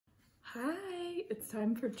Hi, it's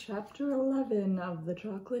time for chapter 11 of The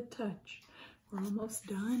Chocolate Touch. We're almost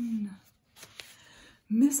done.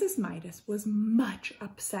 Mrs. Midas was much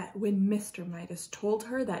upset when Mr. Midas told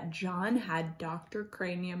her that John had Dr.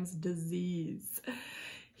 Cranium's disease.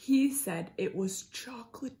 He said it was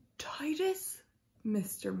chocolatitis,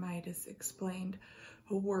 Mr. Midas explained,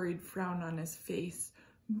 a worried frown on his face.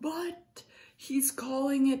 But he's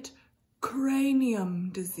calling it cranium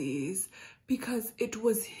disease because it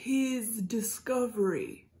was his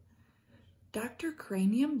discovery. Dr.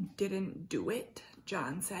 Cranium didn't do it,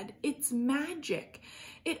 John said. It's magic.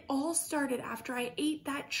 It all started after I ate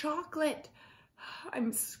that chocolate.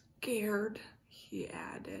 I'm scared, he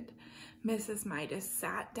added. Mrs. Midas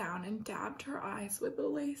sat down and dabbed her eyes with a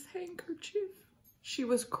lace handkerchief. She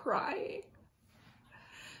was crying.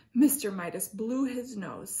 Mr. Midas blew his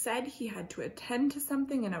nose, said he had to attend to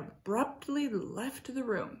something, and abruptly left the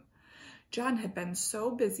room. John had been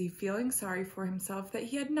so busy feeling sorry for himself that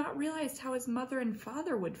he had not realized how his mother and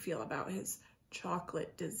father would feel about his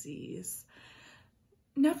chocolate disease.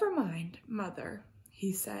 "Never mind, Mother,"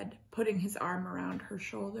 he said, putting his arm around her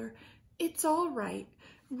shoulder. "It's all right.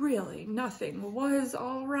 Really, nothing was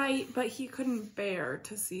all right," but he couldn't bear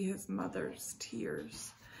to see his mother's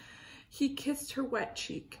tears. He kissed her wet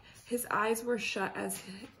cheek. His eyes were shut as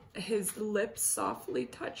his lips softly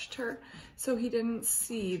touched her, so he didn't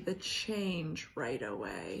see the change right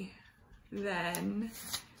away. Then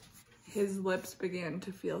his lips began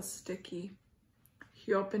to feel sticky.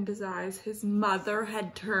 He opened his eyes. His mother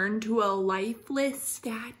had turned to a lifeless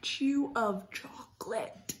statue of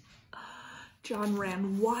chocolate. John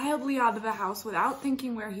ran wildly out of the house without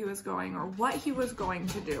thinking where he was going or what he was going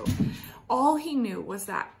to do. All he knew was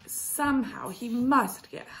that somehow he must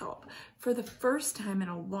get help. For the first time in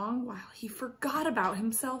a long while, he forgot about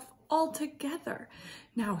himself altogether.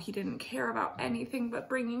 Now he didn't care about anything but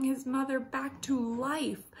bringing his mother back to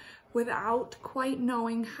life. Without quite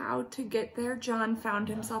knowing how to get there, John found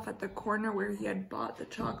himself at the corner where he had bought the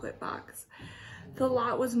chocolate box. The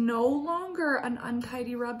lot was no longer an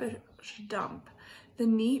untidy rubbish dump. The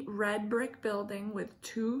neat red brick building with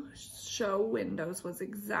 2 show windows was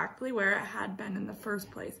exactly where it had been in the first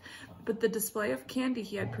place, but the display of candy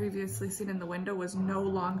he had previously seen in the window was no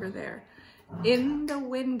longer there. In the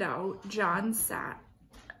window, John saw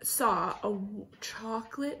a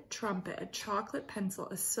chocolate trumpet, a chocolate pencil,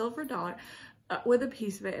 a silver dollar with a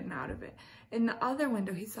piece of it and out of it. In the other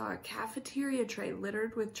window, he saw a cafeteria tray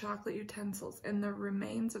littered with chocolate utensils and the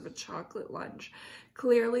remains of a chocolate lunch.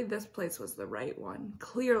 Clearly, this place was the right one.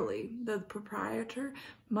 Clearly, the proprietor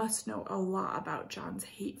must know a lot about John's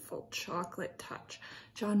hateful chocolate touch.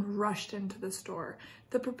 John rushed into the store.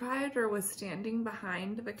 The proprietor was standing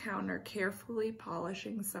behind the counter, carefully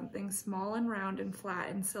polishing something small and round and flat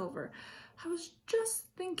and silver. "I was just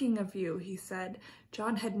thinking of you," he said.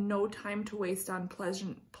 John had no time to waste on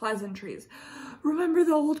pleasantries. "Remember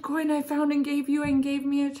the old coin I found and gave you and gave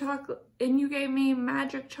me a chocolate, and you gave me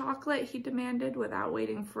magic chocolate?" he demanded. Without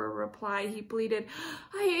waiting for a reply, he pleaded,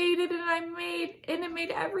 "I ate it and it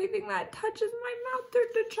made everything that touches my mouth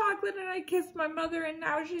turn to chocolate, and I kissed my mother and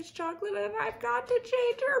now she's chocolate and I've got to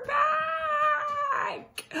change her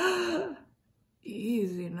back."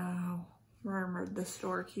 "Easy now," murmured the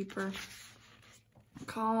storekeeper.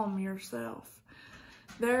 "Calm yourself."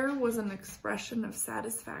 There was an expression of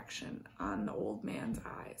satisfaction on the old man's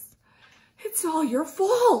eyes. "It's all your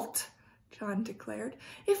fault," John declared.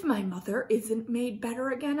 "If my mother isn't made better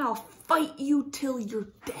again, I'll fight you till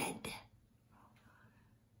you're dead."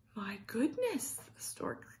 "My goodness," the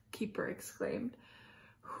storekeeper exclaimed.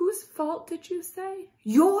 "Whose fault did you say?"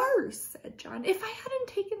 "Yours," said John. If you hadn't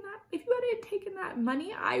taken that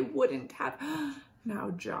money, I wouldn't have."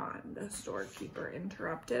 "Now, John," the storekeeper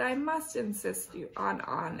interrupted, "I must insist on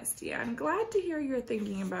honesty. I'm glad to hear you're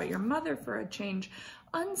thinking about your mother for a change.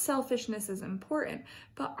 Unselfishness is important,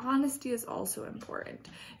 but honesty is also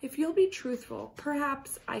important. If you'll be truthful,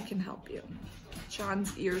 perhaps I can help you."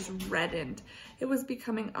 John's ears reddened. It was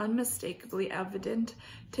becoming unmistakably evident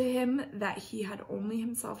to him that he had only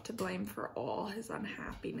himself to blame for all his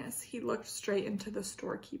unhappiness. He looked straight into the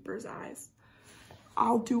storekeeper's eyes.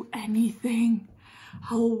 "I'll do anything.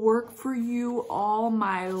 I'll work for you all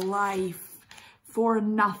my life for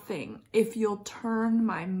nothing if you'll turn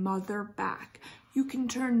my mother back. You can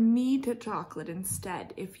turn me to chocolate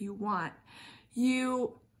instead if you want.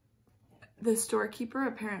 The storekeeper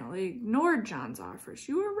apparently ignored John's offers.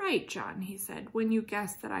 "You were right, John," he said, "when you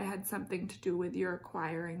guessed that I had something to do with your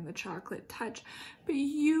acquiring the chocolate touch. But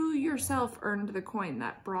you yourself earned the coin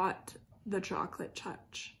that brought the chocolate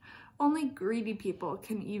touch. Only greedy people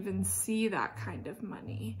can even see that kind of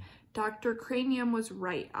money. Dr. Cranium was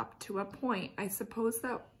right up to a point. I suppose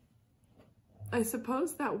that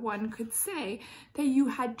one could say that you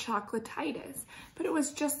had chocolatitis, but it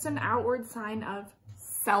was just an outward sign of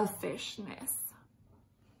selfishness.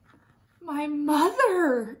 My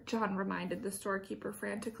mother, John reminded the storekeeper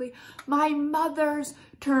frantically. My mother's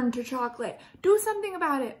turned to chocolate. Do something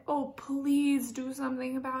about it. Oh, please do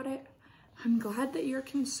something about it. I'm glad that you're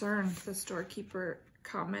concerned, the storekeeper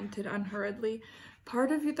commented unhurriedly.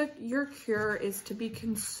 Part of your cure is to be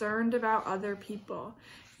concerned about other people.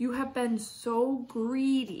 You have been so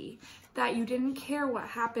greedy that you didn't care what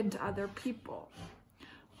happened to other people.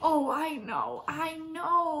 Oh, I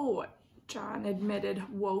know, John admitted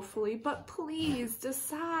woefully, but please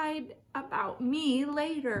decide about me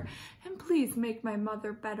later, and please make my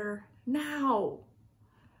mother better now.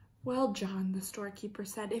 Well, John, the storekeeper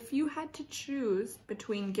said, if you had to choose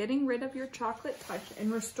between getting rid of your chocolate touch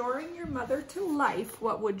and restoring your mother to life,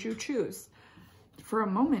 what would you choose? For a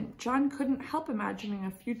moment, John couldn't help imagining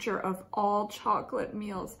a future of all chocolate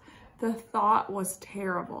meals. The thought was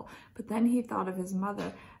terrible, but then he thought of his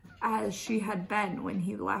mother as she had been when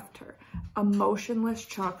he left her, a motionless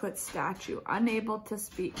chocolate statue, unable to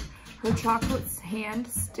speak, her chocolate hand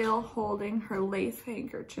still holding her lace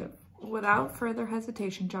handkerchief. Without further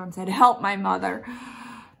hesitation, John said, help my mother.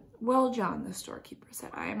 Well, John, the storekeeper said,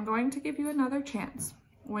 I am going to give you another chance.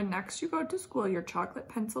 When next you go to school, your chocolate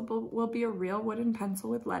pencil will be a real wooden pencil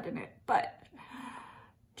with lead in it. But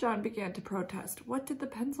John began to protest. What did the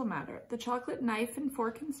pencil matter? The chocolate knife and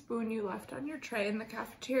fork and spoon you left on your tray in the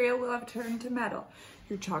cafeteria will have turned to metal.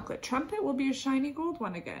 Your chocolate trumpet will be a shiny gold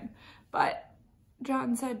one again. But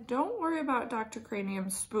John said, don't worry about Dr.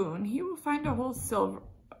 Cranium's spoon. He will find a whole silver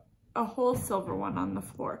one on the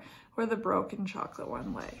floor where the broken chocolate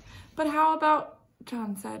one lay. But how about,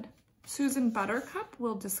 John said, Susan Buttercup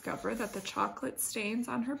will discover that the chocolate stains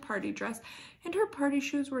on her party dress and her party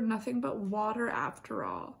shoes were nothing but water after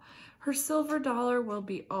all. Her silver dollar will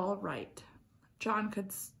be all right. John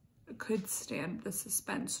could stand the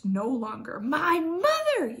suspense no longer. My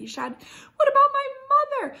mother, he shouted. What about my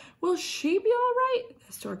mother? Will she be all right?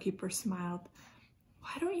 The storekeeper smiled.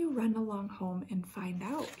 Why don't you run along home and find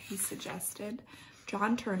out, he suggested.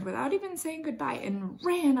 John turned without even saying goodbye and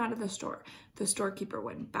ran out of the store. The storekeeper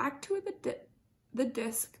went back to the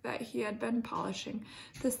disc that he had been polishing,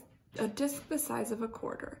 a disc the size of a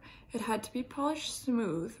quarter. It had to be polished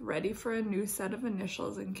smooth, ready for a new set of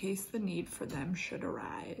initials in case the need for them should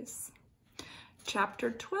arise.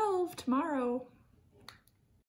 Chapter 12 tomorrow.